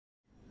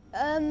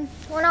When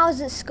I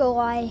was at school,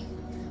 I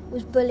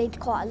was bullied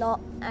quite a lot,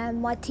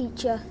 and my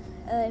teacher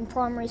in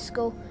primary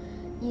school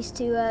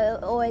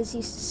always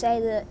used to say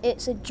that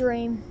it's a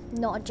dream,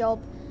 not a job,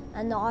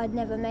 and that I'd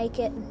never make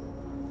it.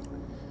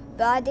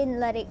 But I didn't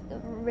let it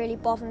really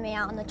bother me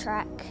out on the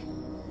track.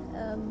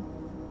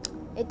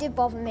 It did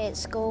bother me at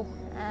school,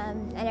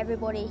 and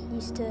everybody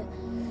used to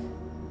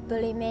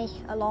bully me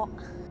a lot.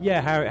 Yeah,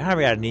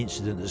 Harry had an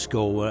incident at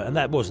school, and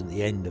that wasn't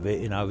the end of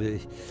it. You know,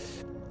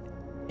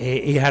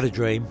 he had a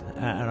dream,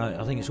 and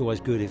I think it's always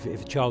good if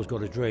a child's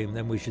got a dream,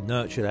 then we should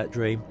nurture that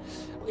dream.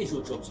 What is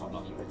your job title?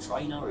 Are you a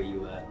trainer, or are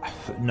you a...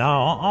 No,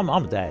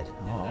 I'm dad.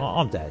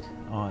 I'm dad.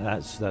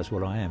 That's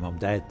what I am. I'm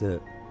dad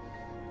that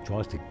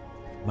tries to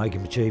make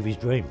him achieve his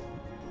dream.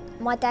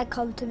 My dad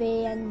came to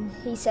me and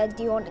he said,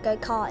 "Do you want to go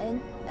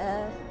karting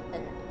at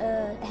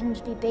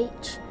Hemsby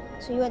Beach?"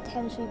 So we went to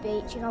Hemsby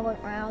Beach and I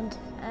went round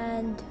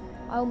and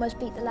I almost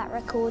beat the lap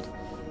record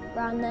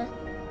round there.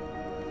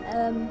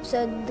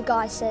 So the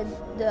guy said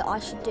that I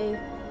should do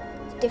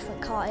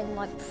different karting,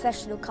 like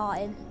professional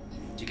karting.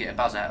 Do you get a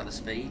buzz out of the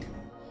speed?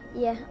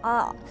 Yeah,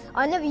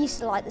 I never used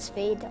to like the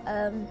speed.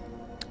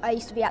 I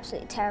used to be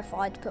absolutely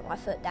terrified to put my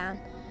foot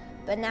down,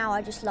 but now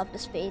I just love the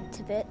speed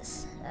to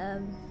bits.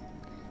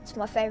 It's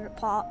my favourite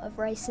part of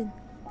racing.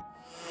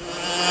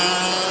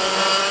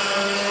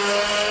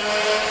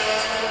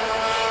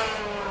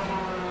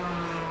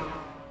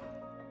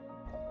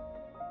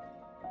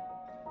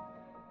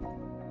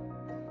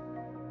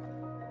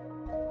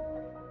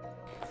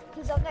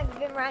 Because I've never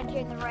been around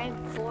here in the rain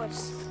before,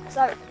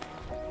 so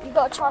you've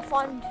got to try to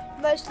find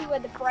mostly where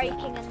the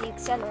braking and the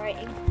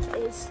accelerating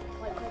is,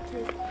 like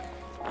here,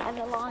 and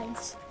the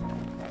lines.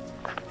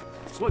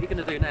 So what are you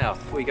going to do now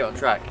before you get on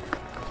track?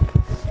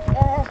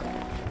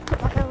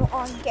 My helmet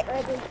on, get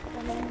ready,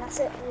 and then that's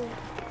it. We'll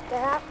go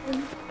out,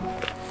 and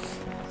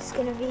it's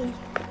going to be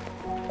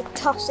a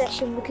tough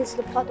session because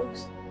of the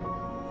puddles.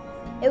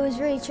 It was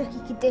really tricky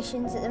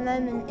conditions. At the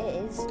moment it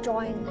is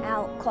drying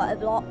out quite a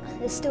lot.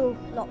 There's still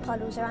a lot of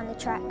puddles around the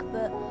track,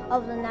 but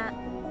other than that,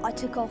 I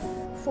took off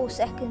 4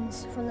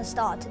 seconds from the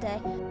start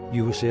today.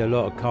 You will see a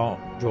lot of kart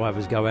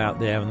drivers go out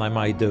there and they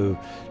may do,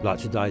 like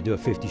today, do a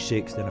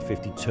 56, then a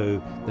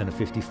 52, then a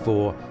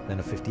 54, then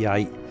a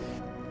 58.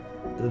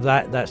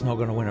 That's not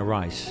going to win a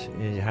race.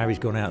 Harry's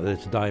gone out there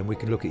today and we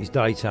can look at his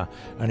data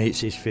and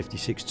it's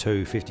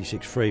 56.2,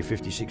 56.3,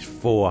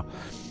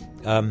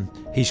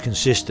 56.4. He's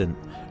consistent.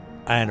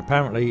 And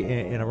apparently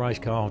in a race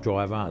car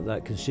driver,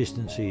 that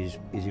consistency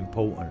is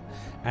important,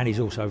 and he's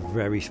also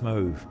very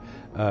smooth.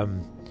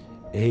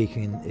 He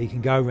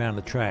can go around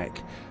the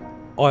track.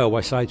 I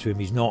always say to him,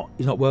 he's not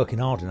working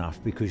hard enough,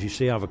 because you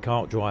see other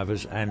kart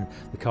drivers and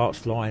the kart's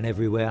flying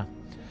everywhere,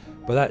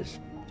 but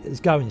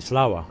it's going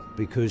slower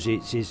because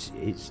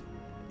it's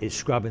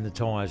scrubbing the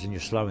tyres and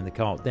you're slowing the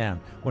kart down.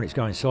 When it's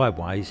going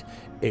sideways,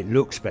 it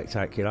looks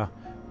spectacular,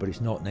 but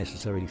it's not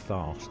necessarily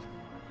fast.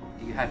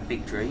 Do you have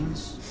big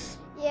dreams?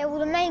 Yeah, well,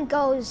 the main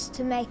goal is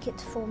to make it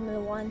to Formula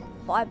 1,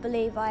 but I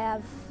believe I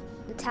have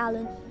the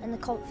talent and the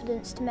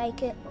confidence to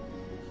make it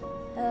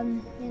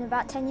in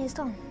about 10 years'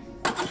 time.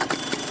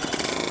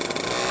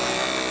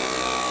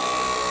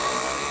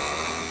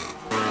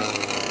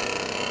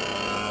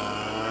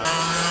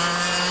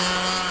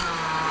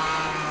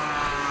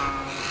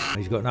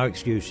 He's got no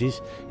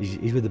excuses.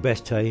 He's with the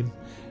best team.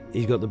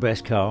 He's got the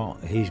best car.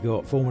 He's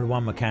got Formula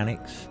 1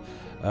 mechanics.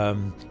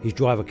 His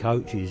driver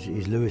coach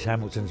is Lewis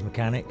Hamilton's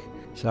mechanic.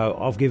 So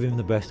I've given him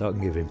the best I can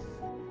give him.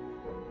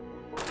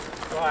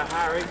 Right,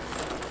 Harry.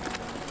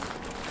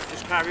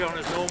 Just carry on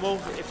as normal.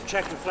 If the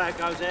checkered flag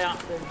goes out,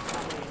 then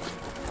come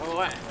in. All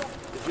right.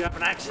 If you have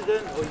an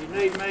accident or you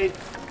need me,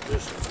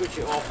 just switch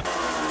it off.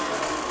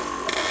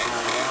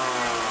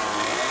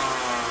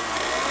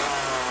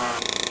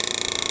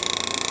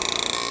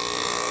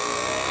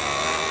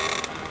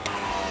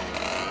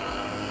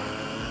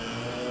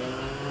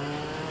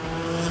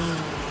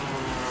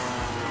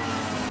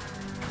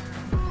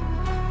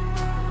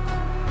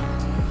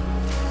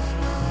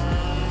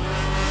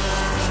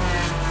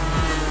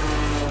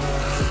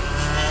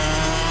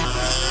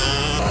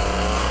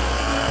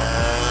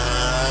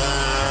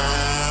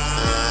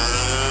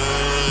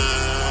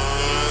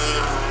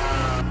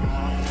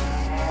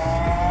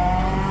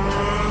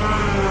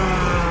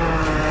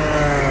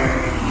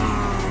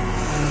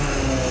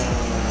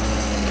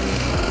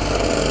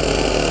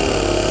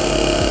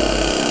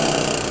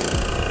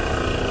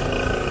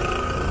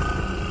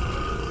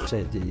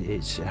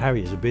 It's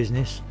Harry as a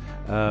business.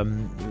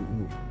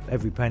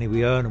 Every penny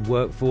we earn and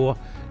work for,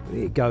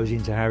 it goes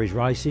into Harry's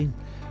racing,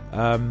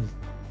 and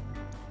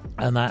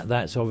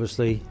that's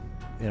obviously,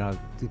 you know,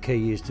 the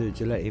key is to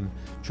let him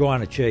try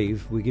and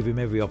achieve. We give him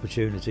every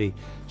opportunity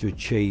to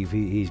achieve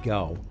his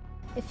goal.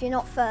 If you're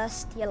not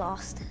first, you're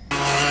last.